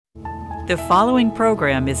The following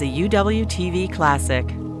program is a UW-TV classic.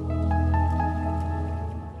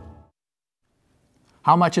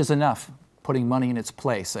 How much is enough? Putting money in its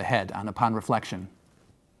place ahead on Upon Reflection.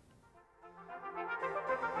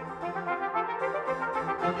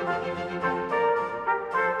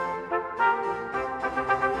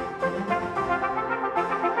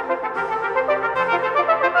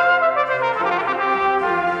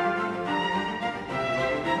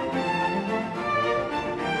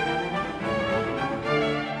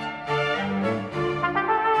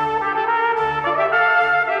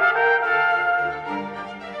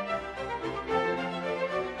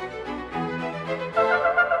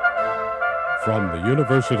 From the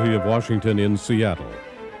University of Washington in Seattle,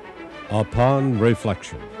 Upon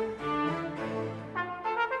Reflection.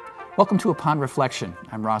 Welcome to Upon Reflection.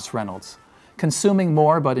 I'm Ross Reynolds. Consuming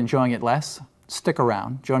more but enjoying it less? Stick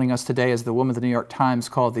around. Joining us today is the woman the New York Times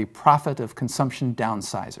called the prophet of consumption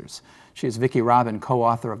downsizers. She is Vicki Robin,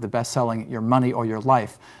 co-author of the bestselling Your Money or Your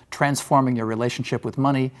Life, Transforming Your Relationship with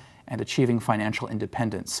Money and Achieving Financial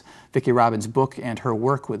Independence. Vicki Robin's book and her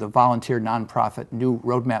work with the volunteer nonprofit New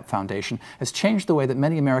Roadmap Foundation has changed the way that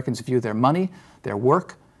many Americans view their money, their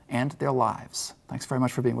work, and their lives. Thanks very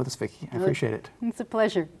much for being with us, Vicki. I appreciate it. It's a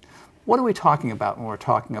pleasure. What are we talking about when we're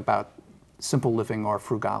talking about simple living or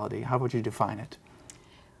frugality? How would you define it?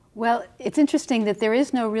 Well, it's interesting that there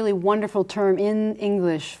is no really wonderful term in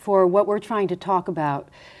English for what we're trying to talk about,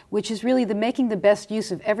 which is really the making the best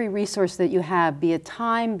use of every resource that you have, be it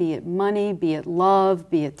time, be it money, be it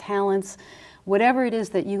love, be it talents, whatever it is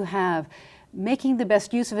that you have, making the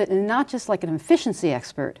best use of it, and not just like an efficiency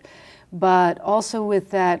expert, but also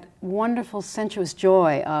with that wonderful sensuous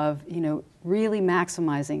joy of, really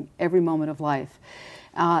maximizing every moment of life.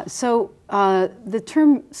 So the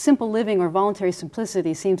term simple living or voluntary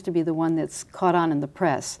simplicity seems to be the one that's caught on in the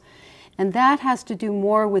press. And that has to do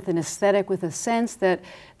more with an aesthetic, with a sense that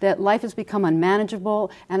life has become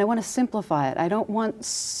unmanageable, and I want to simplify it. I don't want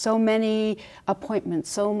so many appointments,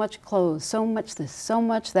 so much clothes, so much this, so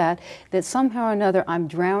much that somehow or another I'm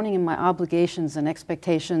drowning in my obligations and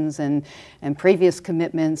expectations and previous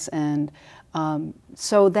commitments. And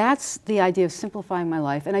so that's the idea of simplifying my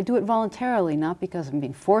life. And I do it voluntarily, not because I'm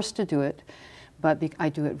being forced to do it, but I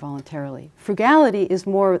do it voluntarily. Frugality is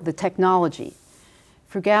more the technology.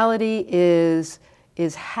 Frugality is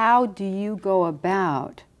how do you go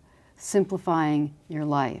about simplifying your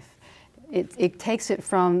life. It takes it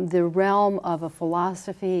from the realm of a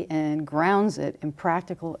philosophy and grounds it in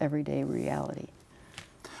practical everyday reality.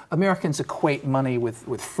 Americans equate money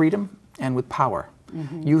with freedom and with power.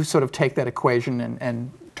 Mm-hmm. You sort of take that equation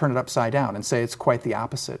and turn it upside down and say it's quite the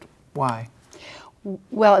opposite. Why?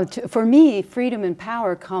 Well, for me, freedom and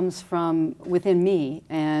power comes from within me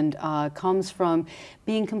and comes from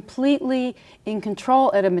being completely in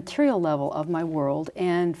control at a material level of my world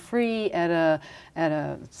and free at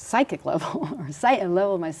a psychic level or a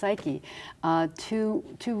level of my psyche to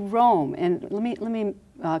roam. And let me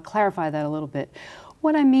clarify that a little bit.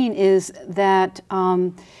 What I mean is that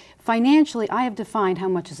financially, I have defined how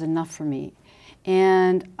much is enough for me.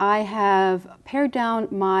 And I have pared down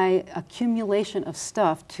my accumulation of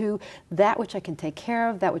stuff to that which I can take care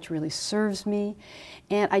of, that which really serves me.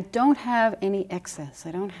 And I don't have any excess.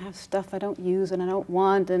 I don't have stuff I don't use and I don't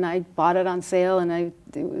want, and I bought it on sale and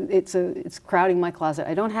it's crowding my closet.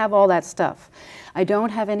 I don't have all that stuff. I don't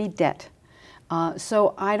have any debt.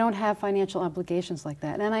 So I don't have financial obligations like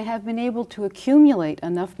that. And I have been able to accumulate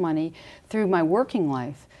enough money through my working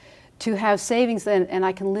life to have savings, and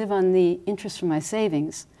I can live on the interest from my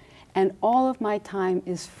savings, and all of my time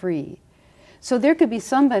is free. So there could be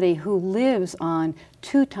somebody who lives on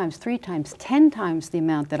 2 times, 3 times, 10 times the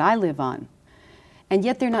amount that I live on, and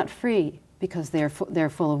yet they're not free because they're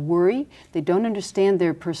full of worry. They don't understand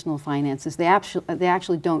their personal finances. They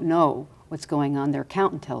actually don't know what's going on. Their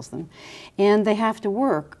accountant tells them, and they have to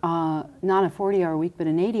work not a 40-hour week, but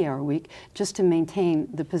an 80-hour week just to maintain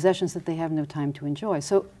the possessions that they have no time to enjoy.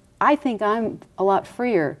 So I think I'm a lot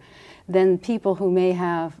freer than people who may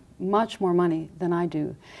have much more money than I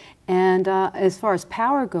do. And as far as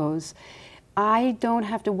power goes, I don't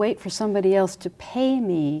have to wait for somebody else to pay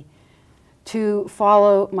me to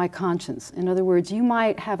follow my conscience. In other words, you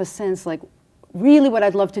might have a sense like, really what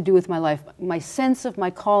I'd love to do with my life, my sense of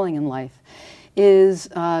my calling in life is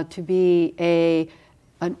to be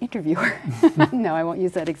an interviewer. No, I won't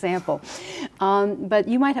use that example. But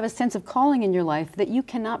you might have a sense of calling in your life that you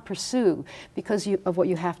cannot pursue because of what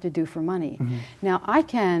you have to do for money. Mm-hmm. Now, I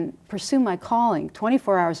can pursue my calling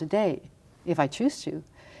 24 hours a day if I choose to,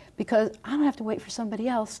 because I don't have to wait for somebody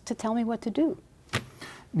else to tell me what to do.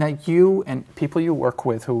 Now, you and people you work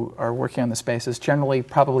with who are working on the spaces generally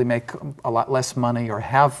probably make a lot less money or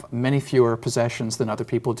have many fewer possessions than other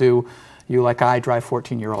people do. You, like I, drive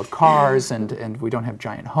 14-year-old cars, and we don't have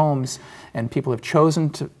giant homes, and people have chosen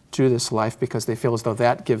to do this life because they feel as though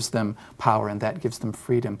that gives them power and that gives them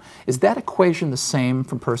freedom. Is that equation the same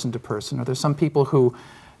from person to person? Are there some people who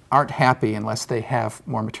aren't happy unless they have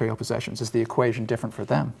more material possessions? Is the equation different for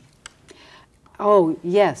them? Oh,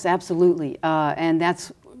 yes, absolutely. And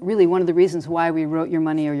that's really one of the reasons why we wrote Your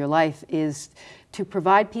Money or Your Life, is to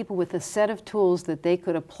provide people with a set of tools that they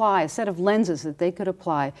could apply, a set of lenses that they could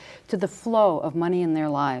apply to the flow of money in their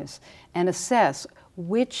lives and assess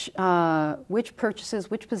which purchases,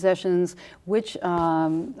 which possessions, which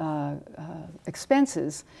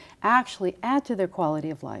expenses actually add to their quality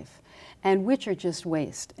of life and which are just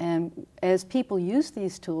waste. And as people use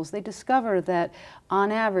these tools, they discover that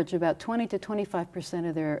on average about 20 to 25%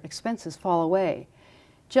 of their expenses fall away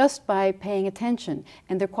just by paying attention.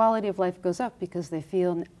 And their quality of life goes up because they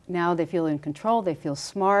feel in control, they feel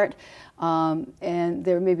smart, and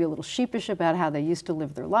they're maybe a little sheepish about how they used to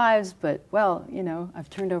live their lives, but, well, you know, I've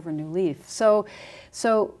turned over a new leaf. So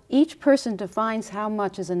each person defines how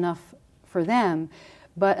much is enough for them,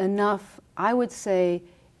 but enough, I would say,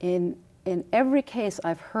 in every case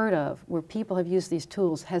I've heard of where people have used these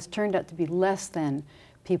tools has turned out to be less than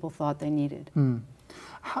people thought they needed.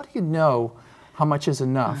 How do you know how much is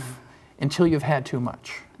enough until you've had too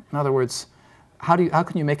much? In other words, how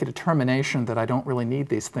can you make a determination that I don't really need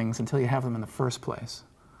these things until you have them in the first place?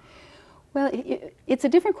 Well, it's a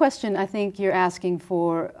different question, I think, you're asking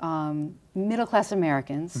for middle-class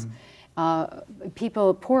Americans,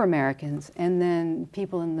 poor Americans, and then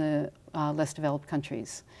people in the less developed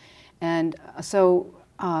countries. And so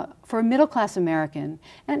for a middle-class American,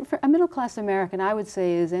 and for a middle-class American, I would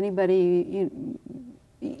say is anybody,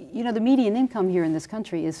 you know, the median income here in this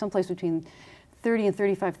country is someplace between $30,000 and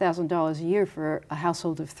 $35,000 a year for a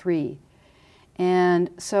household of 3. And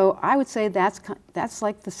so I would say that's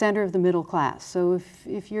like the center of the middle class. So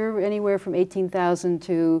if you're anywhere from 18,000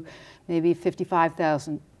 to maybe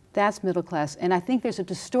 55,000, that's middle class. And I think there's a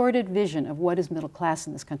distorted vision of what is middle class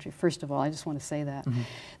in this country. First of all, I just want to say that.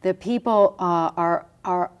 That people are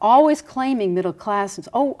always claiming middle class.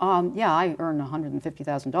 And, yeah, I earn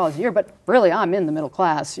 $150,000 a year, but really I'm in the middle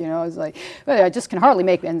class. You know, it's like, well, I just can hardly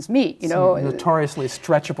make ends meet. You know, notoriously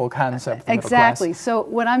stretchable concept. Exactly. Middle class. So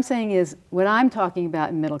what I'm saying is, what I'm talking about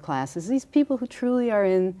in middle class is these people who truly are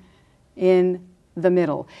in the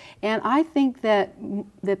middle. And I think that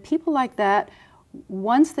people like that,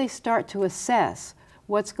 once they start to assess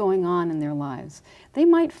what's going on in their lives, they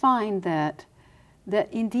might find that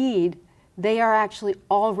indeed they are actually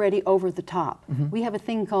already over the top. We have a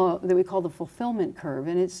thing that we call the fulfillment curve,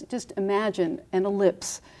 and it's just imagine an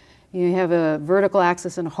ellipse. You have a vertical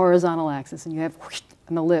axis and a horizontal axis, and you have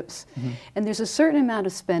an ellipse. And there's a certain amount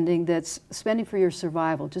of spending that's spending for your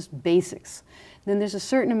survival, just basics. Then there's a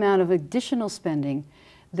certain amount of additional spending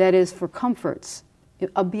that is for comforts,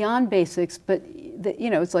 beyond basics, but you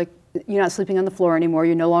know, it's like you're not sleeping on the floor anymore,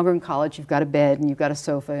 you're no longer in college, you've got a bed and you've got a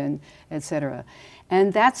sofa, and etc.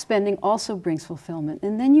 And that spending also brings fulfillment.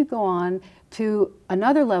 And then you go on to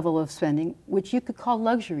another level of spending, which you could call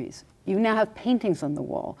luxuries. You now have paintings on the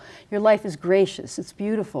wall. Your life is gracious, it's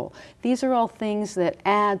beautiful. These are all things that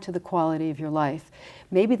add to the quality of your life.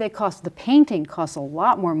 Maybe the painting costs a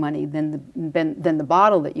lot more money than the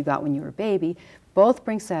bottle that you got when you were a baby. Both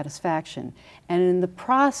bring satisfaction. And in the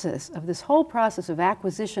process of this whole process of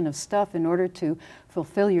acquisition of stuff in order to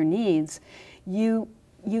fulfill your needs, you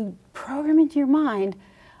program into your mind,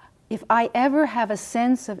 if I ever have a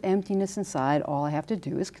sense of emptiness inside, all I have to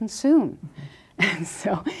do is consume.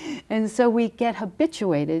 And so we get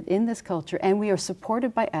habituated in this culture, and we are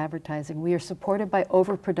supported by advertising. We are supported by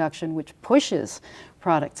overproduction, which pushes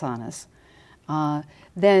products on us.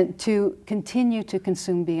 Then to continue to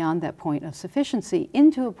consume beyond that point of sufficiency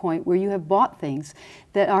into a point where you have bought things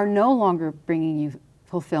that are no longer bringing you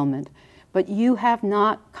fulfillment, but you have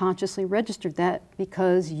not consciously registered that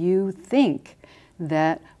because you think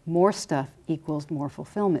that more stuff equals more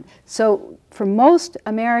fulfillment. So for most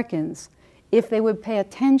Americans, if they would pay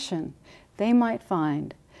attention, they might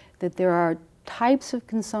find that there are types of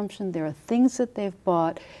consumption, there are things that they've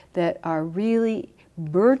bought that are really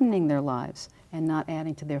burdening their lives and not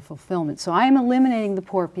adding to their fulfillment. So I am eliminating the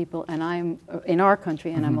poor people, and I'm in our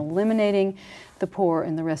country, and I'm eliminating the poor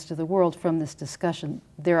in the rest of the world from this discussion.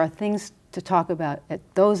 There are things to talk about at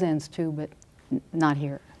those ends too, but not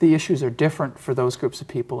here. The issues are different for those groups of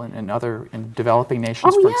people in developing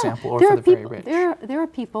nations, for example, or for the very rich. There are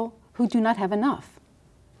people who do not have enough.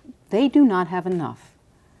 They do not have enough.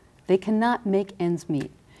 They cannot make ends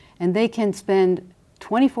meet. and they can spend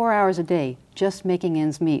 24 hours a day just making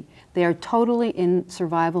ends meet. They are totally in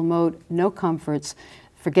survival mode, no comforts,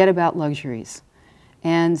 forget about luxuries.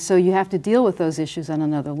 And so you have to deal with those issues on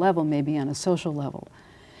another level, maybe on a social level.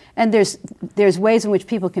 And there's ways in which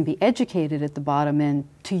people can be educated at the bottom end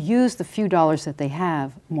to use the few dollars that they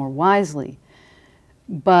have more wisely.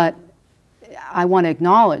 But I want to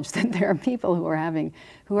acknowledge that there are people who are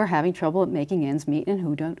having trouble at making ends meet and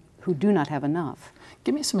who do not have enough.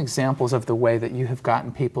 Give me some examples of the way that you have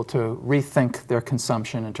gotten people to rethink their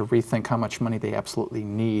consumption and to rethink how much money they absolutely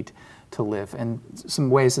need to live, and some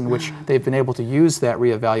ways in which they've been able to use that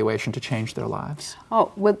reevaluation to change their lives.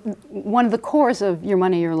 Oh, well, one of the cores of Your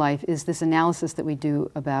Money, Your Life is this analysis that we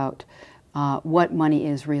do about what money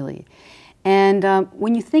is really. And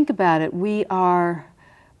when you think about it, we are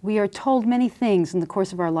told many things in the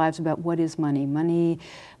course of our lives about what is money. Money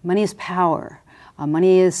is power.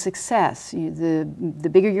 Money is success. The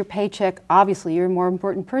bigger your paycheck, obviously you're a more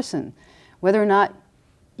important person. Whether or not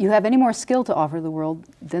you have any more skill to offer the world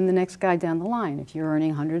than the next guy down the line. If you're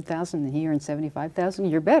earning $100,000 and he earns $75,000,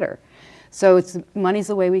 you're better. So money's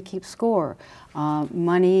the way we keep score.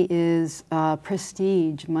 Money is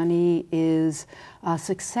prestige. Money is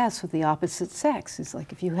success with the opposite sex. It's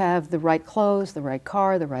like if you have the right clothes, the right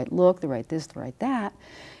car, the right look, the right this, the right that,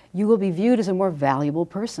 you will be viewed as a more valuable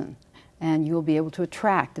person, and you will be able to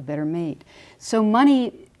attract a better mate. So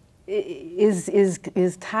money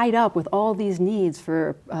is tied up with all these needs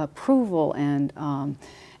for approval and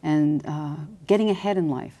getting ahead in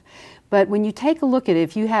life. But when you take a look at it,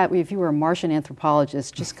 if you were a Martian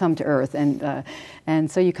anthropologist, just come to Earth, and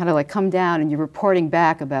so you kind of like come down and you're reporting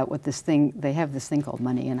back about what they have this thing called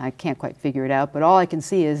money, and I can't quite figure it out. But all I can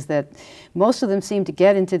see is that most of them seem to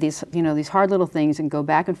get into these hard little things and go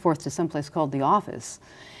back and forth to some place called the office,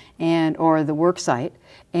 or the work site,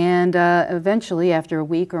 and eventually, after a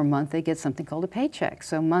week or a month, they get something called a paycheck.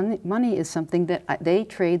 So money is something that they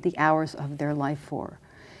trade the hours of their life for.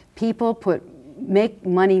 People make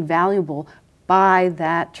money valuable by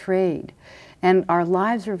that trade, and our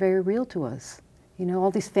lives are very real to us. You know,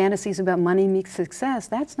 all these fantasies about money meets success,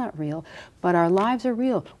 that's not real, but our lives are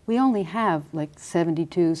real. We only have like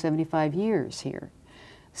 72, 75 years here.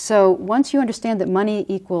 So once you understand that money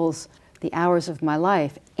equals the hours of my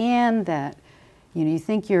life, and that you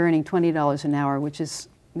think you're earning $20 an hour, which is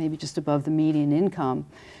maybe just above the median income,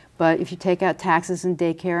 but if you take out taxes and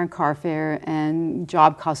daycare and car fare and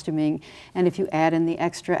job costuming, and if you add in the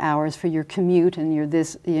extra hours for your commute and you're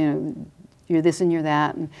this and you're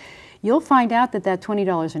that, and you'll find out that that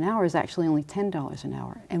 $20 an hour is actually only $10 an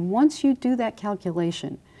hour. And once you do that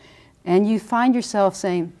calculation, and you find yourself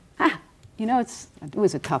saying, it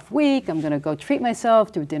was a tough week, I'm going to go treat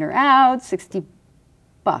myself, do a dinner out, $60.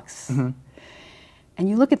 Mm-hmm. And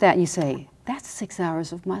you look at that and you say, that's 6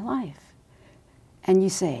 hours of my life. And you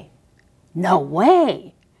say, no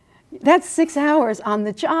way! That's 6 hours on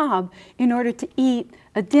the job in order to eat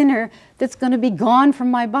a dinner that's going to be gone from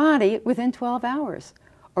my body within 12 hours.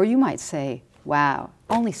 Or you might say, wow,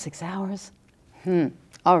 only 6 hours?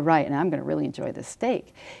 All right, and I'm going to really enjoy this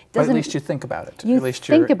steak. But at least you think about it. You at least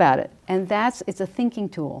think about it, and it's a thinking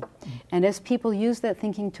tool. And as people use that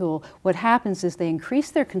thinking tool, what happens is they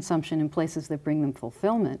increase their consumption in places that bring them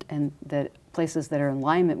fulfillment and places that are in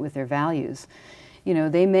alignment with their values.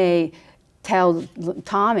 They may tell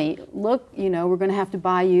Tommy, look, we're going to have to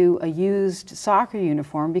buy you a used soccer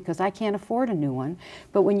uniform because I can't afford a new one.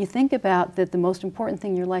 But when you think about that the most important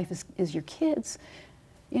thing in your life is your kids,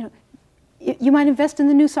 you might invest in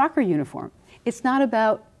the new soccer uniform. It's not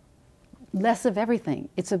about less of everything.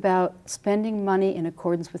 It's about spending money in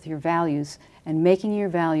accordance with your values and making your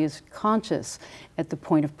values conscious at the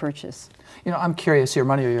point of purchase. I'm curious, Your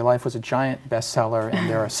Money or Your Life was a giant bestseller, and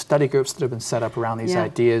there are study groups that have been set up around these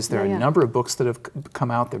ideas. There are a number of books that have come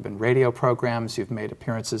out. There have been radio programs. You've made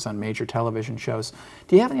appearances on major television shows.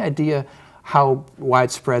 Do you have any idea how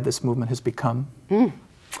widespread this movement has become?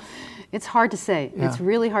 It's hard to say. Yeah. It's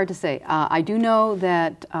really hard to say. I do know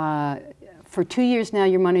that for 2 years now,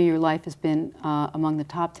 Your Money or Your Life has been among the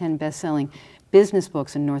top 10 best-selling business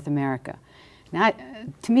books in North America. Now,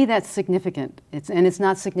 to me, that's significant. It's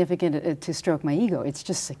not significant to stroke my ego. It's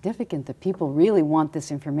just significant that people really want this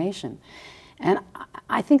information. And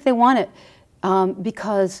I think they want it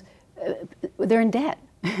because they're in debt.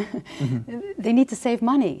 They need to save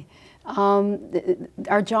money.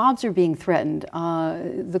 Our jobs are being threatened.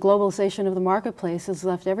 The globalization of the marketplace has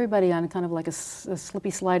left everybody on kind of like a slippy,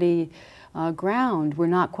 slidey ground. We're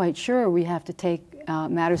not quite sure. We have to take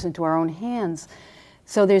matters into our own hands.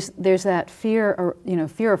 So there's that fear, or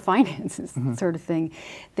fear of finances sort of thing.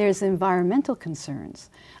 There's environmental concerns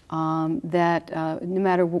that no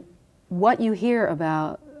matter what you hear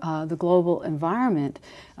about the global environment,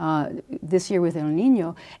 this year with El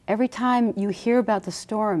Nino, every time you hear about the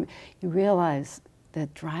storm, you realize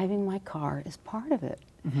that driving my car is part of it.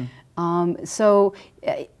 So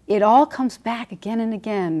it all comes back again and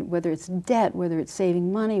again, whether it's debt, whether it's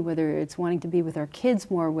saving money, whether it's wanting to be with our kids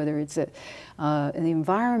more, whether it's in the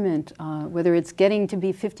environment, whether it's getting to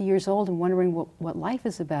be 50 years old and wondering what life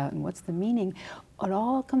is about and what's the meaning. It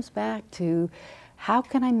all comes back to, how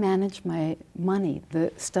can I manage my money,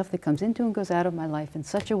 the stuff that comes into and goes out of my life, in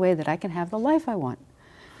such a way that I can have the life I want?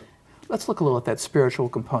 Let's look a little at that spiritual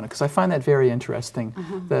component, because I find that very interesting.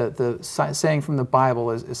 The saying from the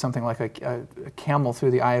Bible is something like a camel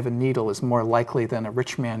through the eye of a needle is more likely than a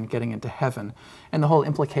rich man getting into heaven. And the whole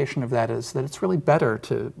implication of that is that it's really better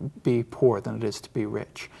to be poor than it is to be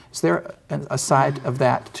rich. Is there a side of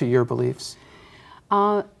that to your beliefs?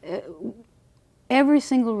 Every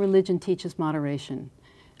single religion teaches moderation.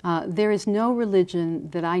 There is no religion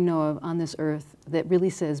that I know of on this earth that really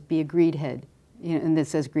says be a greed head, and that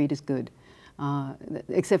says greed is good,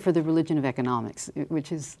 except for the religion of economics,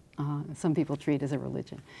 which is some people treat as a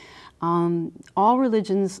religion. All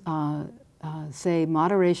religions say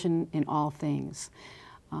moderation in all things.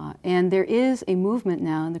 And there is a movement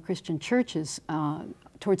now in the Christian churches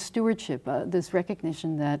towards stewardship, this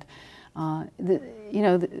recognition that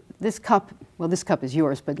this cup, well, this cup is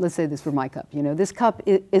yours, but let's say this were my cup. This cup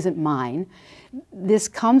isn't mine. This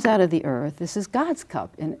comes out of the earth. This is God's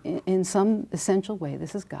cup. In some essential way,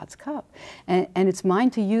 this is God's cup. And it's mine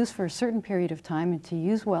to use for a certain period of time and to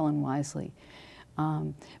use well and wisely.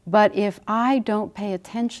 But if I don't pay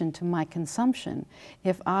attention to my consumption,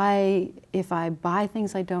 if I buy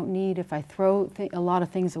things I don't need, if I throw a lot of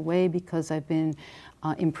things away because I've been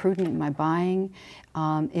imprudent in my buying,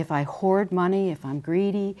 if I hoard money, if I'm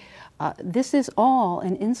greedy, this is all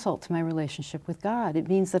an insult to my relationship with God. It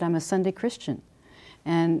means that I'm a Sunday Christian.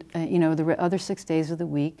 And the other 6 days of the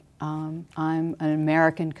week, I'm an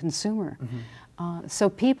American consumer. So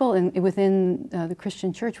people within the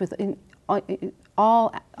Christian church, within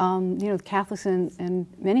all Catholics and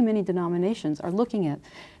many denominations, are looking at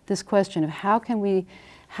this question of how can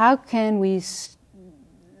we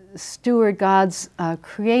steward God's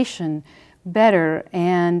creation better,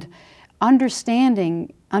 and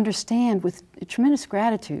understand with tremendous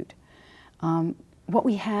gratitude what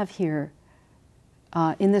we have here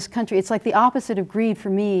in this country. It's like the opposite of greed for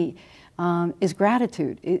me is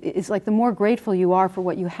gratitude. It's like the more grateful you are for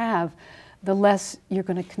what you have, the less you're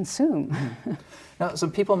going to consume. Now,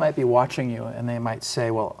 some people might be watching you and they might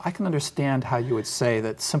say, well, I can understand how you would say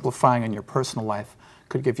that simplifying in your personal life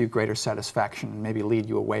could give you greater satisfaction and maybe lead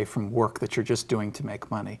you away from work that you're just doing to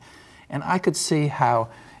make money. And I could see how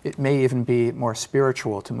it may even be more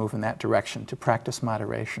spiritual to move in that direction, to practice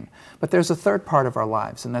moderation. But there's a third part of our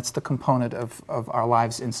lives, and that's the component of our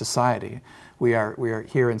lives in society. We are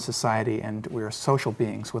here in society, and we are social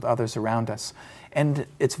beings with others around us. And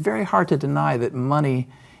it's very hard to deny that money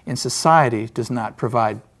in society does not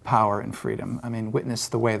provide power and freedom. I mean, witness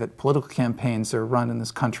the way that political campaigns are run in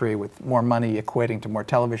this country, with more money equating to more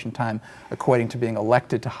television time, equating to being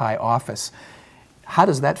elected to high office. How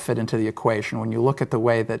does that fit into the equation when you look at the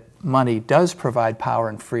way that money does provide power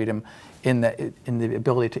and freedom in the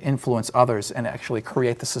ability to influence others and actually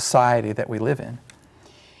create the society that we live in?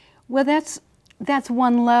 Well, that's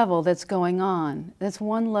one level that's going on. That's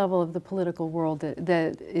one level of the political world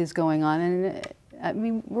that is going on. And I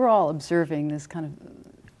mean, we're all observing this kind of,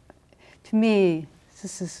 to me,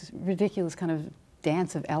 this ridiculous kind of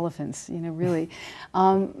dance of elephants, really.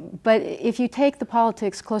 But if you take the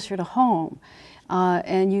politics closer to home,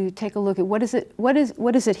 and you take a look at what is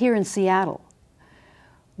it here in Seattle?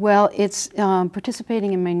 Well, it's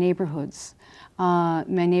participating in my neighborhoods. My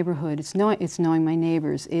neighborhood. It's knowing my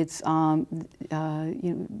neighbors. It's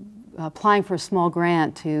applying for a small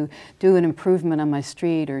grant to do an improvement on my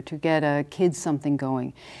street or to get a kid something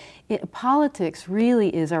going. Politics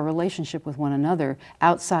really is our relationship with one another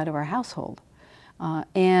outside of our household.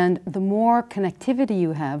 And the more connectivity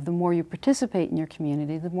you have, the more you participate in your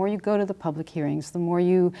community, the more you go to the public hearings, the more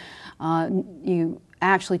you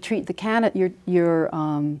actually treat your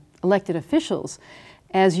elected officials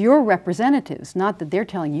as your representatives, not that they're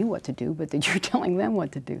telling you what to do, but that you're telling them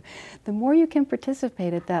what to do. The more you can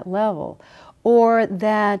participate at that level, or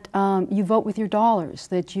that you vote with your dollars,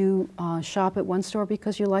 that you shop at one store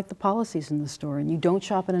because you like the policies in the store, and you don't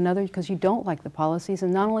shop at another because you don't like the policies,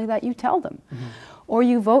 and not only that, you tell them. Or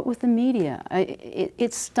you vote with the media.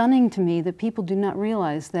 It's stunning to me that people do not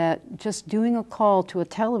realize that just doing a call to a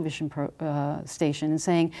television station and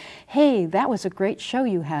saying, hey, that was a great show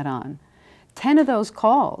you had on, 10 of those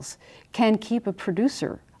calls can keep a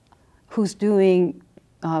producer who's doing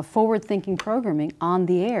forward-thinking programming on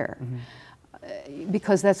the air.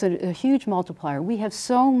 Because that's a huge multiplier. We have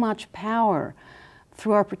so much power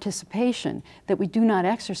through our participation that we do not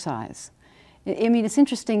exercise. I mean, it's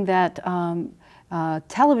interesting that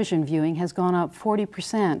television viewing has gone up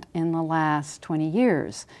 40% in the last 20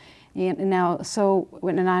 years. And now, so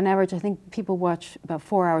on average, I think people watch about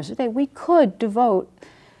 4 hours a day. We could devote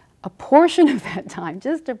a portion of that time,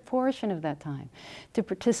 just a portion of that time, to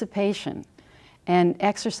participation and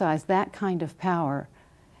exercise that kind of power.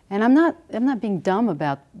 And I'm not being dumb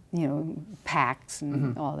about, you know, PACs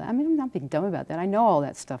and all that. I mean, I'm not being dumb about that. I know all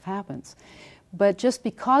that stuff happens. But just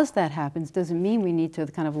because that happens doesn't mean we need to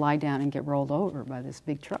kind of lie down and get rolled over by this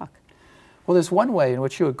big truck. Well, there's one way in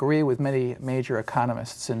which you agree with many major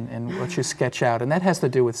economists in what you sketch out, and that has to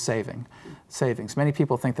do with savings. Many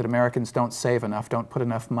people think that Americans don't save enough, don't put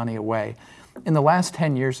enough money away. In the last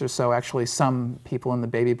 10 years or so, actually, some people in the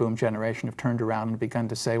baby boom generation have turned around and begun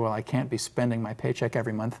to say, well, I can't be spending my paycheck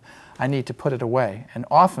every month. I need to put it away. And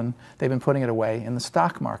often, they've been putting it away in the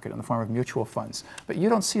stock market in the form of mutual funds. But you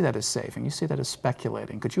don't see that as saving. You see that as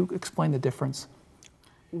speculating. Could you explain the difference?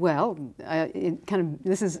 Well,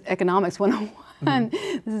 this is economics 101.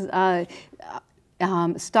 This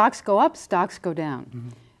is, stocks go up, stocks go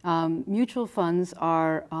down. Mutual funds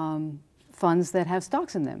are funds that have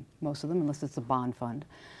stocks in them, most of them, unless it's a bond fund.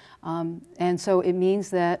 And so it means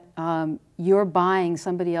that you're buying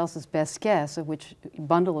somebody else's best guess of which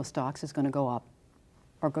bundle of stocks is going to go up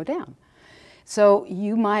or go down. So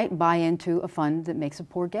you might buy into a fund that makes a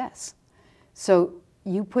poor guess. So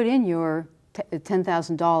you put in your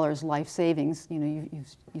 $10,000 life savings, you know,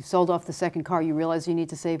 you sold off the second car, you realize you need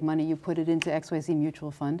to save money, you put it into XYZ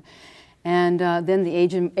mutual fund, and then the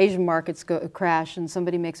Asian markets crash and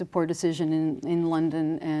somebody makes a poor decision in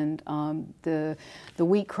London, and the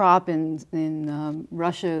wheat crop in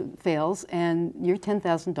Russia fails, and your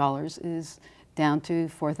 $10,000 is down to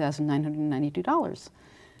 $4,992.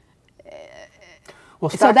 Well,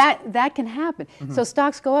 so that can happen. So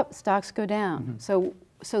stocks go up, stocks go down.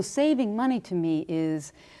 So saving money to me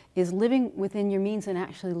is living within your means and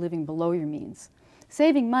actually living below your means.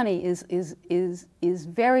 Saving money is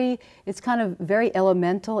very, it's kind of very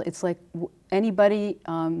elemental. It's like anybody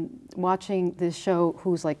watching this show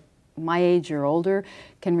who's like my age or older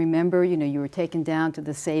can remember, you know, you were taken down to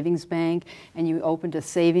the savings bank and you opened a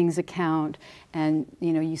savings account, and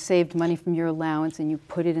you know, you saved money from your allowance and you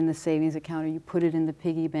put it in the savings account or you put it in the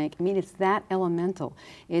piggy bank. I mean, it's that elemental.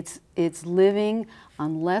 It's living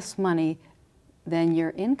on less money than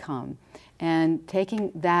your income and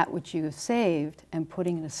taking that which you have saved and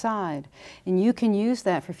putting it aside. And you can use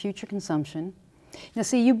that for future consumption. Now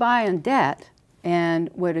see, you buy on debt, and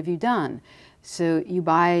what have you done? So you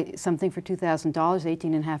buy something for $2,000,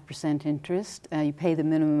 18.5% interest. You pay the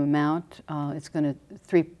minimum amount. It's going to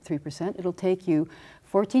 3%. It'll take you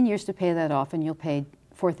 14 years to pay that off, and you'll pay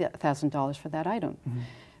 $4,000 for that item.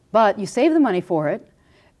 But you save the money for it.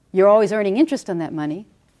 You're always earning interest on that money,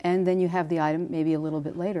 and then you have the item maybe a little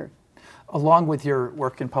bit later. Along with your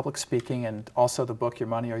work in public speaking and also the book Your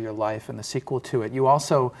Money or Your Life and the sequel to it, you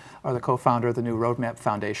also are the co-founder of the New Roadmap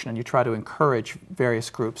Foundation, and you try to encourage various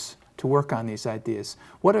groups to work on these ideas.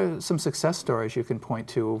 What are some success stories you can point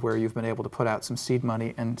to where you've been able to put out some seed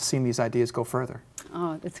money and seen these ideas go further?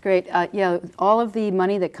 Oh, that's great. Yeah, all of the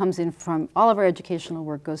money that comes in from all of our educational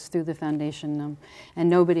work goes through the foundation, and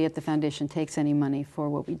nobody at the foundation takes any money for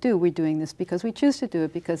what we do. We're doing this because we choose to do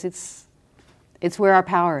it, because it's where our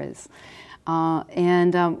power is.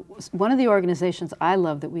 One of the organizations I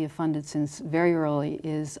love that we have funded since very early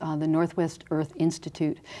is the Northwest Earth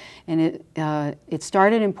Institute. And it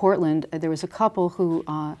started in Portland. There was a couple who,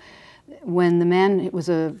 when the man was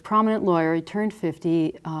a prominent lawyer, he turned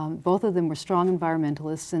 50, both of them were strong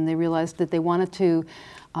environmentalists, and they realized that they wanted to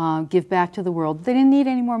give back to the world. They didn't need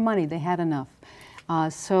any more money, they had enough.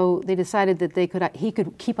 So they decided that he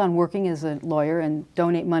could keep on working as a lawyer and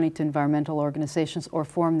donate money to environmental organizations or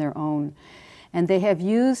form their own. And they have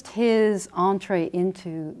used his entree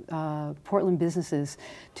into Portland businesses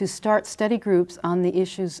to start study groups on the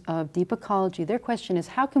issues of deep ecology. Their question is,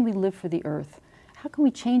 how can we live for the earth? How can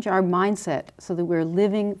we change our mindset so that we're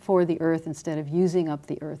living for the earth instead of using up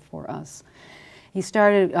the earth for us? He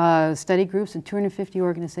started study groups in 250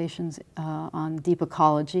 organizations on deep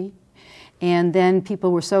ecology. And then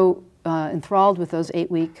people were so enthralled with those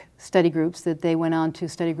 8-week study groups that they went on to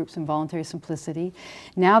study groups in Voluntary Simplicity.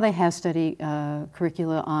 Now they have study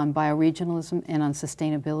curricula on bioregionalism and on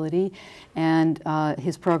sustainability, and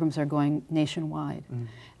his programs are going nationwide.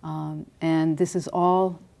 And this is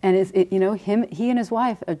all, and he and his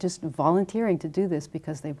wife are just volunteering to do this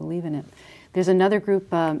because they believe in it. There's another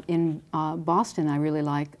group in Boston I really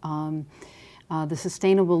like, the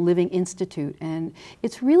Sustainable Living Institute, and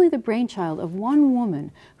it's really the brainchild of one woman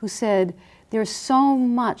who said, there's so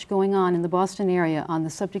much going on in the Boston area on the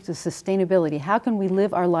subject of sustainability. How can we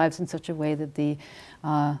live our lives in such a way that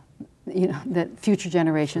that future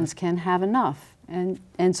generations can have enough? And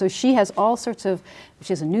so she has all sorts of,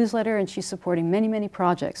 she has a newsletter, and she's supporting many, many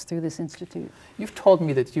projects through this institute. You've told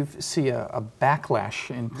me that you see a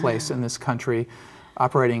backlash in place in this country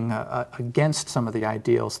operating against some of the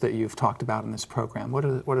ideals that you've talked about in this program. What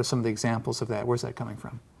are some of the examples of that? Where's that coming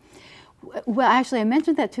from? Well, actually, I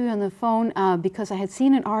mentioned that to you on the phone because I had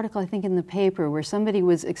seen an article, I think, in the paper where somebody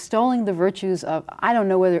was extolling the virtues of, I don't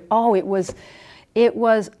know whether, it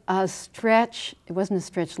was a stretch, it wasn't a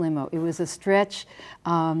stretch limo, it was a stretch,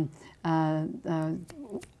 I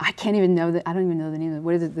can't even know, I don't even know the name of it.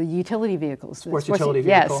 What is it, the utility vehicles? Sports utility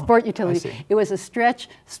vehicle? Yes, sport utility. It was a stretch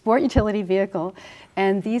sport utility vehicle,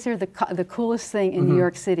 and these are the coolest thing in New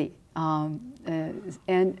York City. And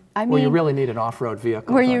I mean, where you really need an off-road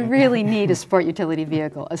vehicle. Where you really need a sport utility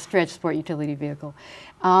vehicle, a stretch sport utility vehicle.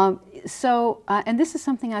 And this is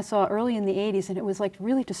something I saw early in the 80s, and it was like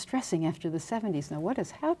really distressing after the 70s. Now, what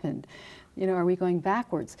has happened? Are we going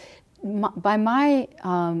backwards? By my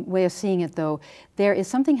way of seeing it, though, there is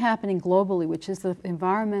something happening globally, which is the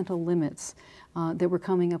environmental limits that we're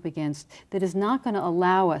coming up against, that is not going to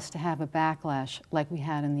allow us to have a backlash like we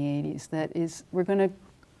had in the 80s. That is, we're going to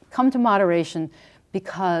come to moderation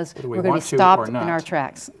because we're going to be stopped in our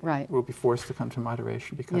tracks. Right. We'll be forced to come to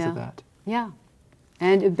moderation because of that. Yeah.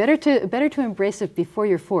 And better to embrace it before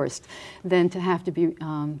you're forced than to have to be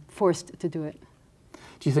forced to do it.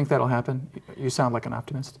 Do you think that'll happen? You sound like an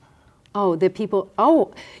optimist.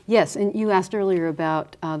 Yes, and you asked earlier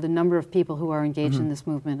about the number of people who are engaged in this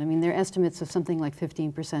movement. I mean, there are estimates of something like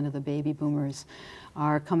 15% of the baby boomers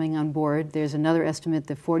are coming on board. There's another estimate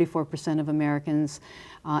that 44% of Americans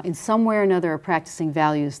in some way or another are practicing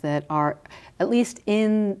values that are, at least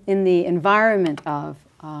in the environment of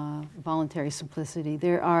voluntary simplicity.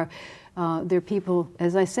 There are people,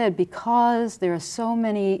 as I said, because there are so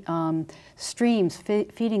many streams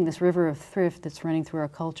feeding this river of thrift that's running through our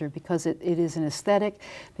culture, because it is an aesthetic,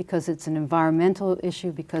 because it's an environmental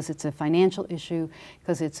issue, because it's a financial issue,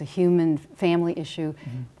 because it's a human family issue.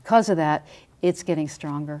 Because of that, it's getting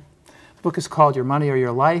stronger. The book is called Your Money or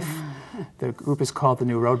Your Life. The group is called the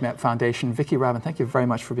New Roadmap Foundation. Vicki Robin, thank you very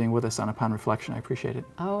much for being with us on Upon Reflection. I appreciate it.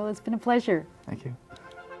 Oh, it's been a pleasure. Thank you.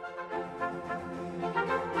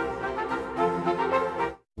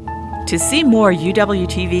 To see more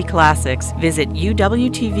UWTV classics, visit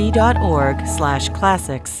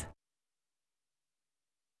uwtv.org/classics.